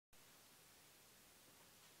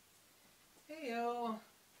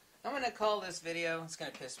to call this video, it's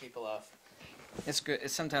going to piss people off. It's good.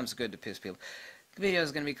 It's sometimes good to piss people. The video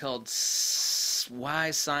is going to be called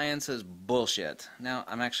Why Science is Bullshit. Now,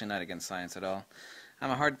 I'm actually not against science at all.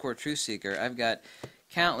 I'm a hardcore truth seeker. I've got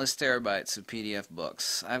countless terabytes of PDF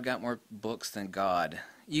books. I've got more books than God.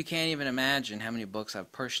 You can't even imagine how many books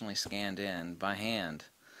I've personally scanned in by hand.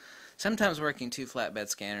 Sometimes working two flatbed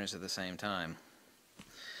scanners at the same time.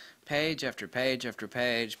 Page after page after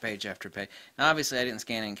page, page after page. Now, obviously, I didn't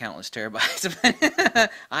scan in countless terabytes.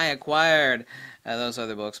 I acquired those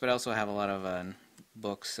other books, but I also have a lot of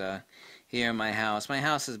books here in my house. My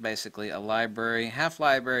house is basically a library, half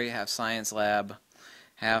science lab,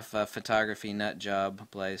 half photography nut job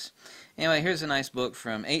place. Anyway, here's a nice book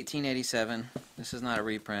from 1887. This is not a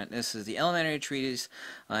reprint. This is the Elementary Treatise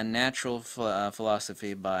on Natural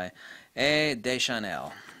Philosophy by A.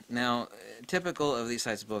 Deschanel. Now, typical of these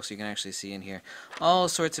types of books, you can actually see in here all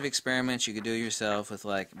sorts of experiments you could do yourself with,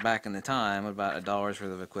 like, back in the time, about $1 worth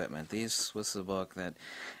of equipment. This was the book that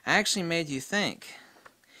actually made you think.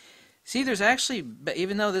 See, there's actually,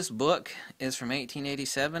 even though this book is from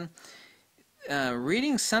 1887,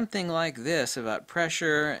 reading something like this about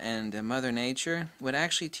pressure and Mother Nature would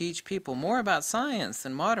actually teach people more about science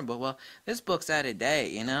than modern book. Well, this book's out of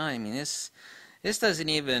date, you know? I mean, this doesn't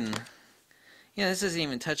even... this doesn't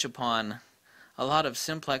even touch upon a lot of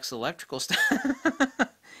simplex electrical stuff.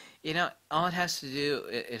 All it has to do,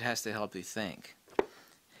 it has to help you think.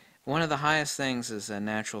 One of the highest things is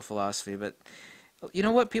natural philosophy, but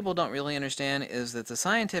what people don't really understand is that the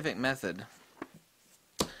scientific method,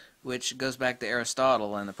 which goes back to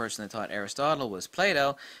Aristotle, and the person that taught Aristotle was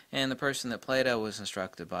Plato, and the person that Plato was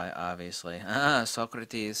instructed by, obviously,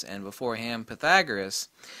 Socrates, and before him, Pythagoras.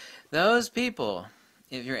 Those people,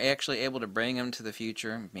 if you're actually able to bring them to the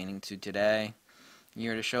future, meaning to today,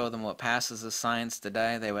 you're to show them what passes as science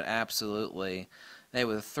today, they would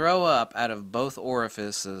throw up out of both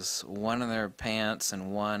orifices, one in their pants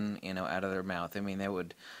and one, out of their mouth. I mean, they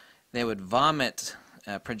would vomit,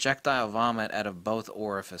 projectile vomit out of both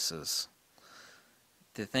orifices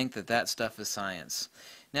to think that that stuff is science.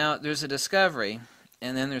 Now, there's a discovery,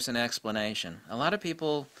 and then there's an explanation. A lot of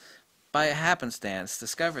people, by happenstance,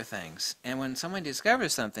 discover things. And when someone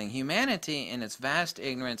discovers something, humanity in its vast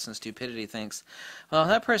ignorance and stupidity thinks, well,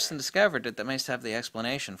 that person discovered it, that must have the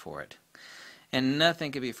explanation for it. And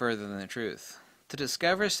nothing could be further than the truth. To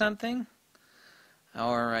discover something,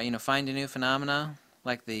 or find a new phenomena,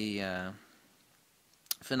 like the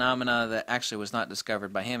phenomena that actually was not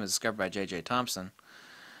discovered by him, it was discovered by J.J. Thomson.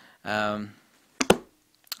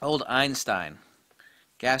 Old Einstein.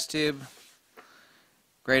 Gas tube.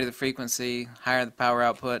 Greater the frequency, higher the power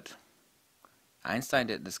output. Einstein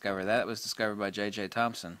didn't discover that. It was discovered by J.J.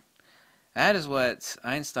 Thomson. That is what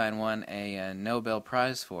Einstein won a Nobel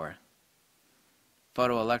Prize for.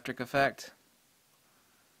 Photoelectric effect.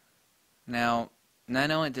 Now,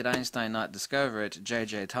 not only did Einstein not discover it,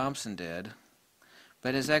 J.J. Thomson did,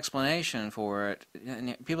 but his explanation for it,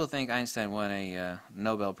 people think Einstein won a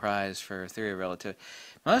Nobel Prize for theory of relativity.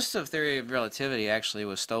 Most of theory of relativity actually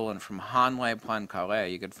was stolen from Henri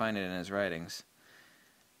Poincaré. You could find it in his writings.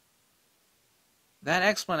 That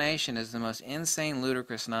explanation is the most insane,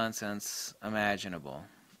 ludicrous nonsense imaginable.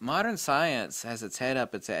 Modern science has its head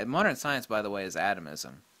up its head. Modern science, by the way, is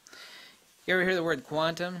atomism. You ever hear the word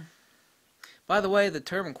quantum? By the way, the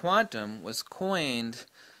term quantum was coined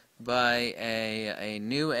by a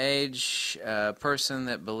New Age person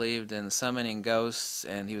that believed in summoning ghosts,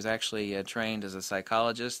 and he was actually trained as a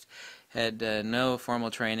psychologist, had no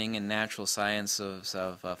formal training in natural science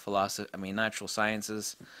natural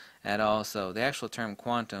sciences at all. So the actual term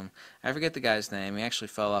quantum, I forget the guy's name, he actually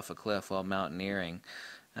fell off a cliff while mountaineering,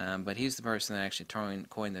 but he's the person that actually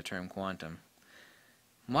coined the term quantum.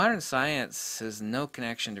 Modern science has no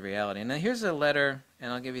connection to reality. Now here's a letter,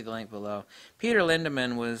 and I'll give you the link below. Peter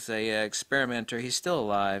Lindemann was a experimenter. He's still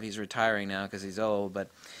alive. He's retiring now because he's old, but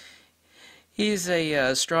he's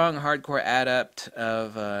a strong, hardcore adept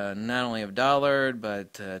of not only of Dollard,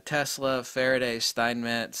 but Tesla, Faraday,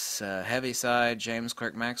 Steinmetz, Heaviside, James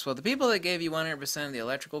Clerk Maxwell. The people that gave you 100% of the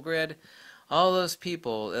electrical grid, all those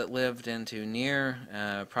people that lived into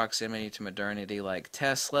near proximity to modernity, like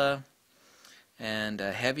Tesla and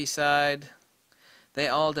Heaviside, they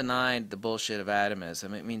all denied the bullshit of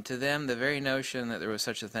atomism. I mean, to them, the very notion that there was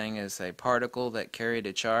such a thing as a particle that carried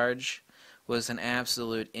a charge was an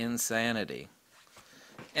absolute insanity.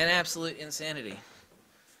 An absolute insanity.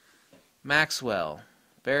 Maxwell,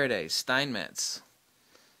 Faraday, Steinmetz.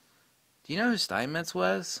 Do you know who Steinmetz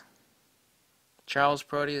was? Charles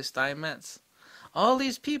Proteus Steinmetz? All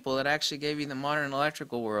these people that actually gave you the modern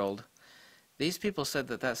electrical world, these people said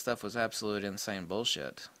that that stuff was absolute insane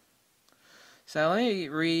bullshit. So let me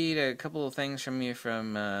read a couple of things from you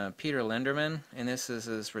from Peter Linderman, and this is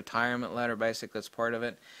his retirement letter, basically, that's part of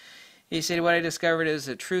it. He said, what I discovered is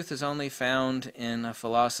that truth is only found in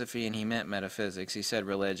philosophy, and he meant metaphysics. He said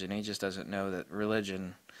religion. He just doesn't know that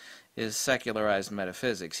religion is secularized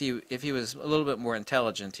metaphysics. If he was a little bit more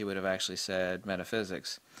intelligent, he would have actually said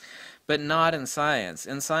metaphysics. But not in science.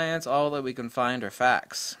 In science, all that we can find are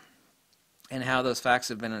facts, and how those facts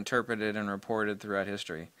have been interpreted and reported throughout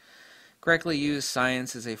history. Correctly used,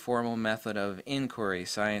 science is a formal method of inquiry.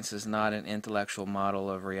 Science is not an intellectual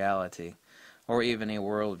model of reality, or even a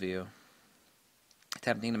worldview,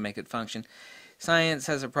 attempting to make it function. Science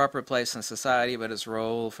has a proper place in society, but its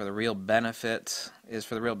role for the real benefit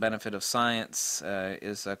of science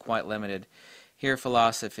is quite limited. Here,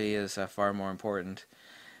 philosophy is far more important.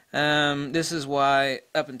 This is why,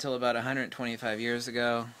 up until about 125 years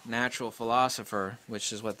ago, Natural Philosopher,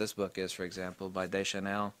 which is what this book is, for example, by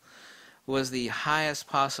Deschanel, was the highest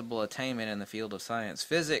possible attainment in the field of science.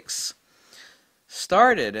 Physics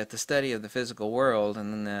started at the study of the physical world,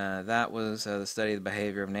 and that was the study of the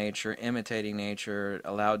behavior of nature. Imitating nature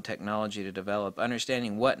allowed technology to develop.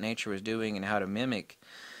 Understanding what nature was doing and how to mimic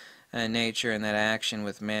nature and that action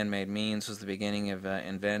with man-made means was the beginning of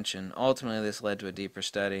invention. Ultimately, this led to a deeper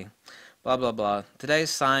study. Blah, blah, blah.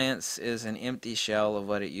 Today's science is an empty shell of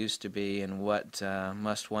what it used to be and what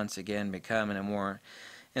must once again become in a more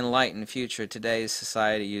enlightened future. Today's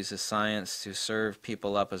society uses science to serve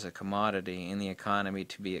people up as a commodity in the economy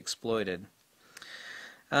to be exploited.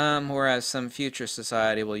 Whereas some future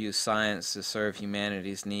society will use science to serve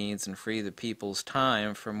humanity's needs and free the people's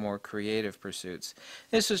time for more creative pursuits.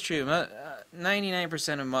 This is true.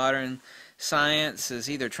 99% of modern science is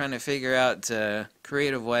either trying to figure out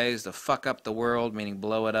creative ways to fuck up the world, meaning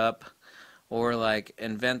blow it up, or like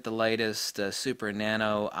invent the latest super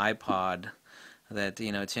nano iPod that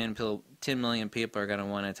 10 million people are going to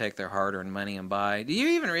want to take their hard-earned money and buy. Do you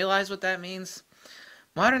even realize what that means?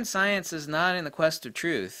 Modern science is not in the quest of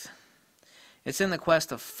truth. It's in the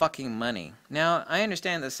quest of fucking money. Now, I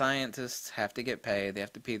understand that scientists have to get paid. They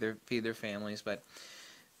have to feed their families. But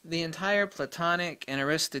the entire Platonic and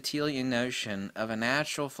Aristotelian notion of a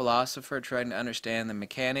natural philosopher trying to understand the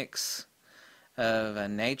mechanics of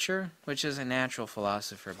nature, which is a natural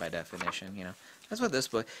philosopher by definition, That's what this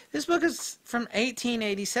book is from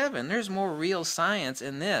 1887. There's more real science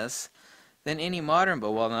in this than any modern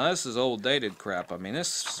book. Well, now this is old dated crap. I mean, this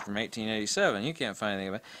is from 1887. You can't find anything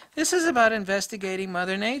about it. This is about investigating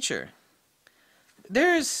Mother Nature.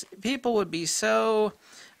 People would be so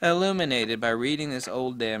illuminated by reading this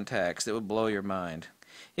old damn text. It would blow your mind.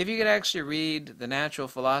 If you could actually read the natural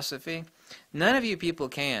philosophy, none of you people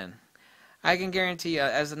can. I can guarantee you,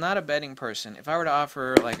 as not a betting person, if I were to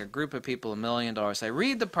offer like a group of people $1 million, say,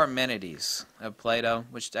 read the Parmenides of Plato,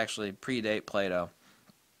 which actually predate Plato.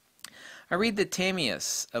 I read the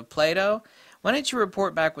Timaeus of Plato. Why don't you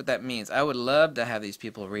report back what that means? I would love to have these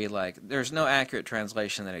people read, like, there's no accurate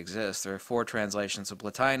translation that exists. There are 4 translations of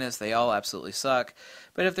Plotinus. They all absolutely suck.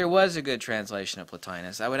 But if there was a good translation of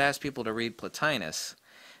Plotinus, I would ask people to read Plotinus.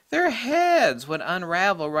 Their heads would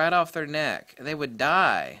unravel right off their neck. They would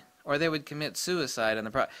die. Or they would commit suicide in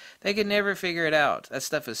the process. They could never figure it out. That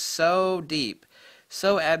stuff is so deep,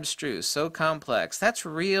 so abstruse, so complex. That's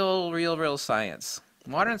real science.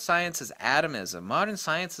 Modern science is atomism. Modern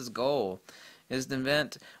science's goal is to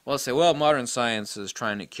invent, modern science is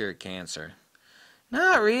trying to cure cancer.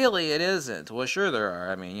 Not really, it isn't. Well, sure there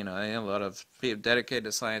are. I mean, a lot of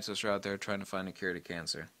dedicated scientists are out there trying to find a cure to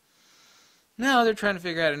cancer. No, they're trying to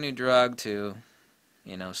figure out a new drug to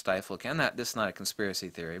stifle cancer. This is not a conspiracy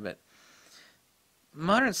theory, but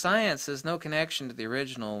modern science has no connection to the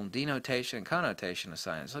original denotation and connotation of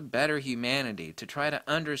science. A better humanity to try to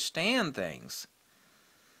understand things.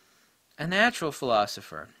 A natural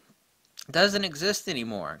philosopher doesn't exist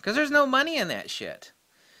anymore because there's no money in that shit.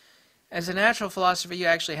 As a natural philosopher, you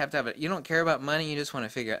actually have to have it. You don't care about money. You just want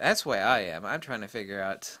to figure out. That's the way I am. I'm trying to figure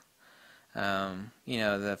out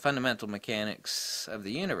the fundamental mechanics of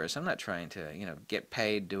the universe. I'm not trying to, get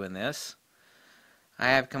paid doing this. I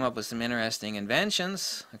have come up with some interesting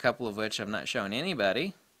inventions, a couple of which I've not shown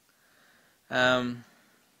anybody. This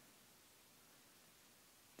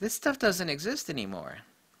stuff doesn't exist anymore.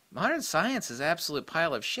 Modern science is an absolute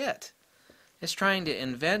pile of shit. It's trying to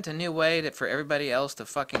invent a new way for everybody else to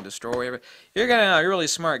fucking destroy everybody. You're a really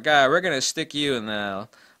smart guy. We're going to stick you in the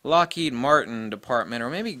Lockheed Martin department, or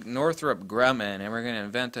maybe Northrop Grumman, and we're going to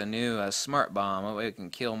invent a new smart bomb, a way we can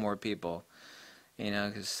kill more people.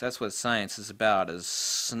 Because that's what science is about, is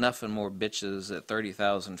snuffing more bitches at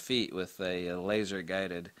 30,000 feet with a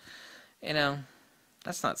laser-guided.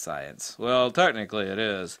 That's not science. Well, technically it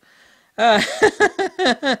is. Uh,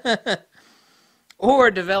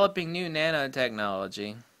 or developing new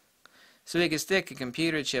nanotechnology. So we could stick a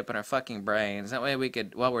computer chip in our fucking brains. That way we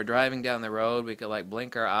could, while we're driving down the road, we could like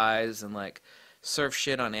blink our eyes and like surf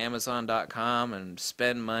shit on Amazon.com and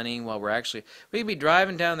spend money while we'd be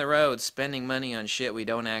driving down the road spending money on shit we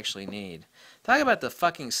don't actually need. Talk about the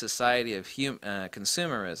fucking society of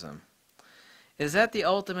consumerism. Is that the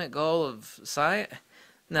ultimate goal of science?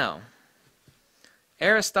 No.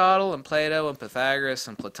 Aristotle and Plato and Pythagoras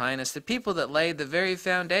and Plotinus, the people that laid the very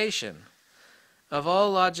foundation of all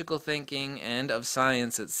logical thinking and of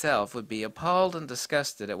science itself, would be appalled and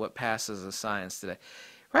disgusted at what passes as science today.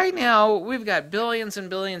 Right now, we've got billions and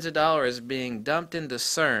billions of dollars being dumped into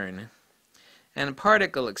CERN and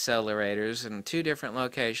particle accelerators in 2 different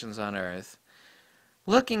locations on Earth,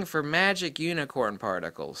 looking for magic unicorn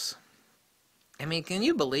particles. I mean, can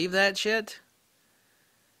you believe that shit?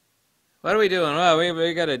 What are we doing? Well,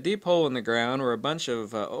 we got a deep hole in the ground where a bunch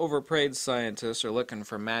of overpaid scientists are looking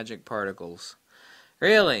for magic particles.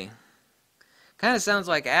 Really? Kind of sounds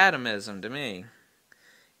like atomism to me.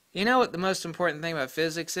 You know what the most important thing about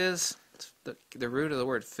physics is? It's the root of the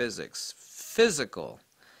word physics. Physical,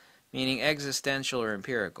 meaning existential or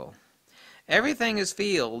empirical. Everything is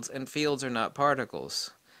fields, and fields are not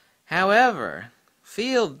particles. However,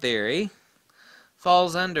 field theory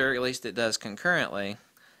falls under, at least it does concurrently,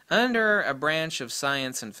 under a branch of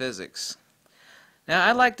science and physics. Now,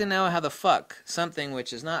 I'd like to know how the fuck something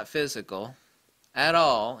which is not physical at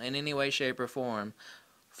all, in any way, shape, or form,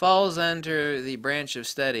 falls under the branch of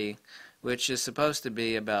study which is supposed to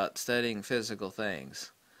be about studying physical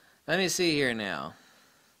things. Let me see here now.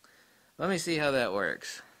 Let me see how that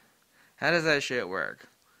works. How does that shit work?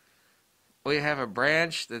 We have a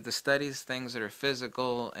branch that studies things that are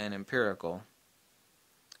physical and empirical,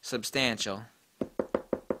 substantial.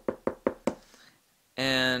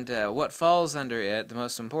 And what falls under it, the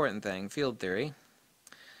most important thing, field theory,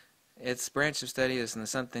 its branch of study is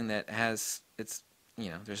something that has,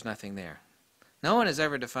 there's nothing there. No one has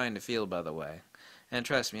ever defined a field, by the way. And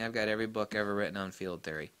trust me, I've got every book ever written on field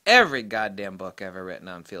theory. Every goddamn book ever written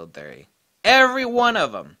on field theory. Every one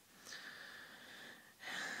of them.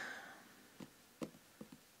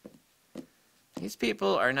 These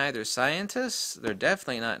people are neither scientists, they're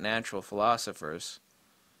definitely not natural philosophers.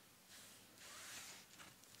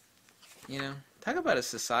 Talk about a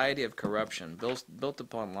society of corruption built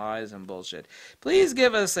upon lies and bullshit. Please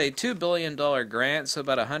give us a $2 billion grant so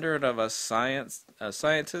about 100 of us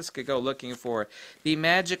scientists could go looking for the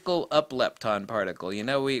magical uplepton particle.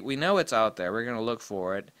 We know it's out there. We're going to look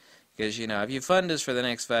for it. Because, if you fund us for the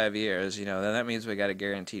next 5 years, then that means we got a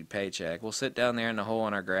guaranteed paycheck. We'll sit down there in the hole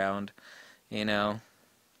in our ground,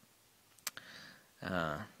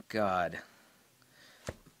 God.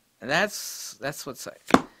 That's what's...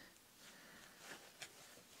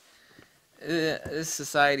 This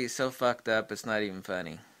society is so fucked up, it's not even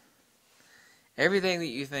funny. Everything that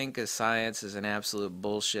you think is science is an absolute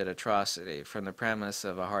bullshit atrocity from the premise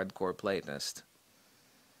of a hardcore Platonist.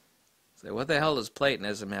 So what the hell does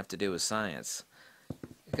Platonism have to do with science?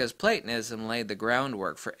 Because Platonism laid the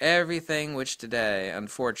groundwork for everything which today,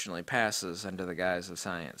 unfortunately, passes under the guise of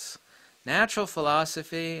science. Natural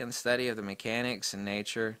philosophy and study of the mechanics and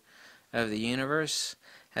nature of the universe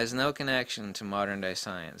has no connection to modern-day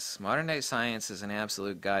science. Modern-day science is an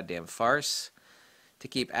absolute goddamn farce to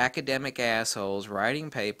keep academic assholes writing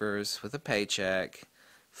papers with a paycheck,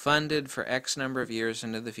 funded for X number of years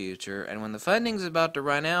into the future, and when the funding's about to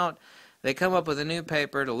run out, they come up with a new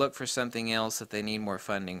paper to look for something else that they need more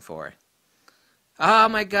funding for. Oh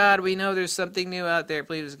my God, we know there's something new out there,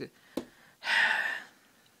 please.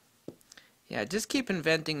 Yeah, just keep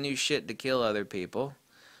inventing new shit to kill other people.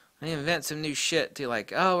 They invent some new shit to we're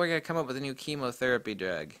going to come up with a new chemotherapy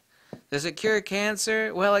drug. Does it cure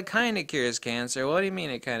cancer? Well, it kind of cures cancer. What do you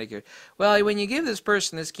mean it kind of cures? Well, when you give this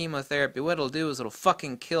person this chemotherapy, what it'll do is it'll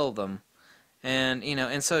fucking kill them. And,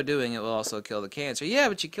 in so doing, it will also kill the cancer. Yeah,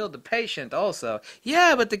 but you killed the patient also.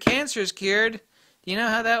 Yeah, but the cancer is cured. Do you know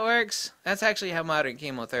how that works? That's actually how modern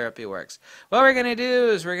chemotherapy works. What we're going to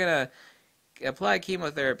do is we're going to apply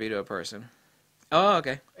chemotherapy to a person. Oh,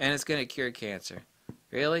 okay. And it's going to cure cancer.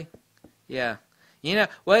 Really? Yeah.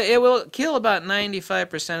 Well, it will kill about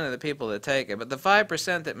 95% of the people that take it, but the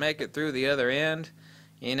 5% that make it through the other end,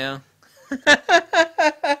 that's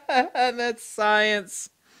science.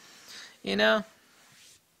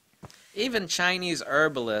 Even Chinese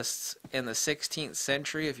herbalists in the 16th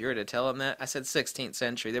century, if you were to tell them that, I said 16th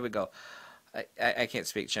century, they would go, I can't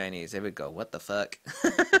speak Chinese. They would go, what the fuck?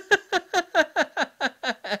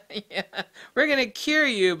 Yeah. We're going to cure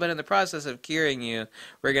you, but in the process of curing you,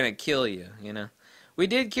 we're going to kill you, We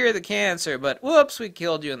did cure the cancer, but whoops, we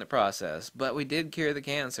killed you in the process. But we did cure the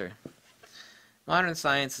cancer. Modern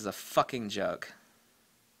science is a fucking joke.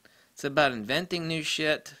 It's about inventing new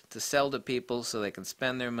shit to sell to people so they can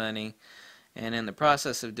spend their money. And in the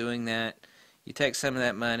process of doing that, you take some of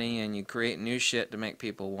that money and you create new shit to make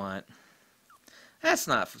people want. That's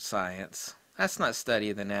not science. That's not study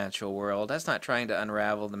of the natural world. That's not trying to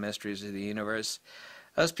unravel the mysteries of the universe.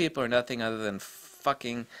 Those people are nothing other than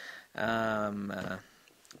fucking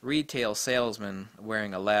retail salesmen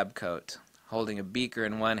wearing a lab coat, holding a beaker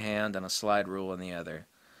in one hand and a slide rule in the other.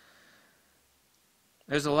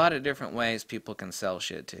 There's a lot of different ways people can sell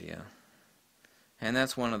shit to you. And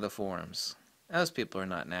that's one of the forms. Those people are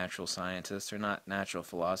not natural scientists. They're not natural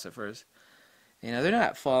philosophers. You know, they're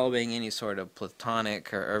not following any sort of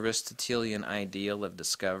Platonic or Aristotelian ideal of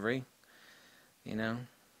discovery. You know?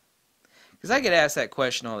 Because I get asked that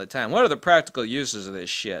question all the time. What are the practical uses of this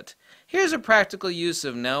shit? Here's a practical use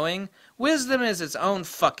of knowing. Wisdom is its own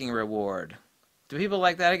fucking reward. Do people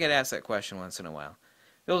like that? I get asked that question once in a while.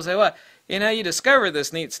 People say, well, you know, you discovered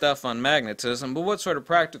this neat stuff on magnetism, but what sort of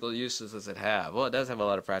practical uses does it have? Well, it does have a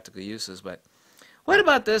lot of practical uses, but what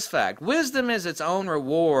about this fact? Wisdom is its own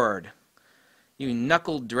reward. You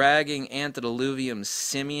knuckle-dragging antediluvian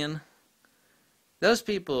simian. Those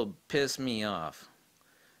people piss me off.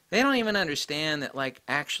 They don't even understand that, like,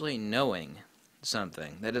 actually knowing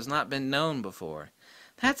something that has not been known before,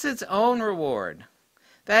 that's its own reward.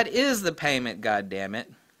 That is the payment, goddammit.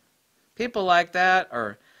 People like that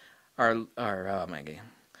are oh my God. I'm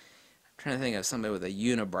trying to think of somebody with a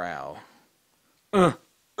unibrow.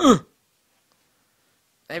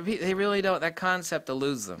 They really don't, that concept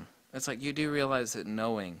eludes them. It's like, you do realize that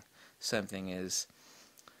knowing something is,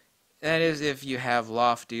 that is if you have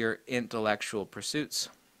loftier intellectual pursuits.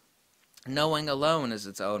 Knowing alone is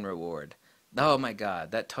its own reward. Oh my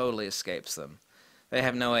God, that totally escapes them. They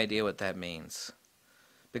have no idea what that means.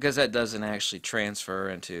 Because that doesn't actually transfer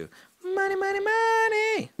into money, money,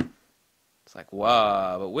 money. It's like,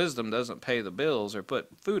 wow, but wisdom doesn't pay the bills or put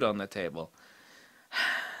food on the table.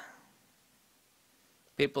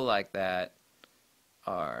 People like that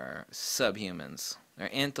are subhumans. They're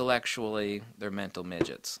intellectually, they're mental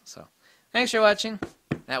midgets. So, thanks for watching.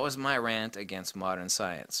 That was my rant against modern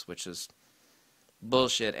science, which is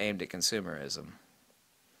bullshit aimed at consumerism.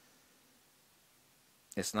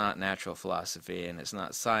 It's not natural philosophy, and it's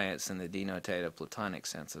not science in the denotative Platonic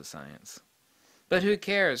sense of science. But who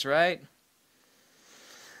cares, right?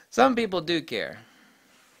 Some people do care.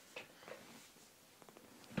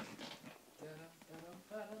 Ba-dum,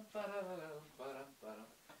 ba-dum, ba-dum, ba-dum, ba-dum,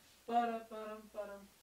 ba-dum, ba-dum, ba-dum.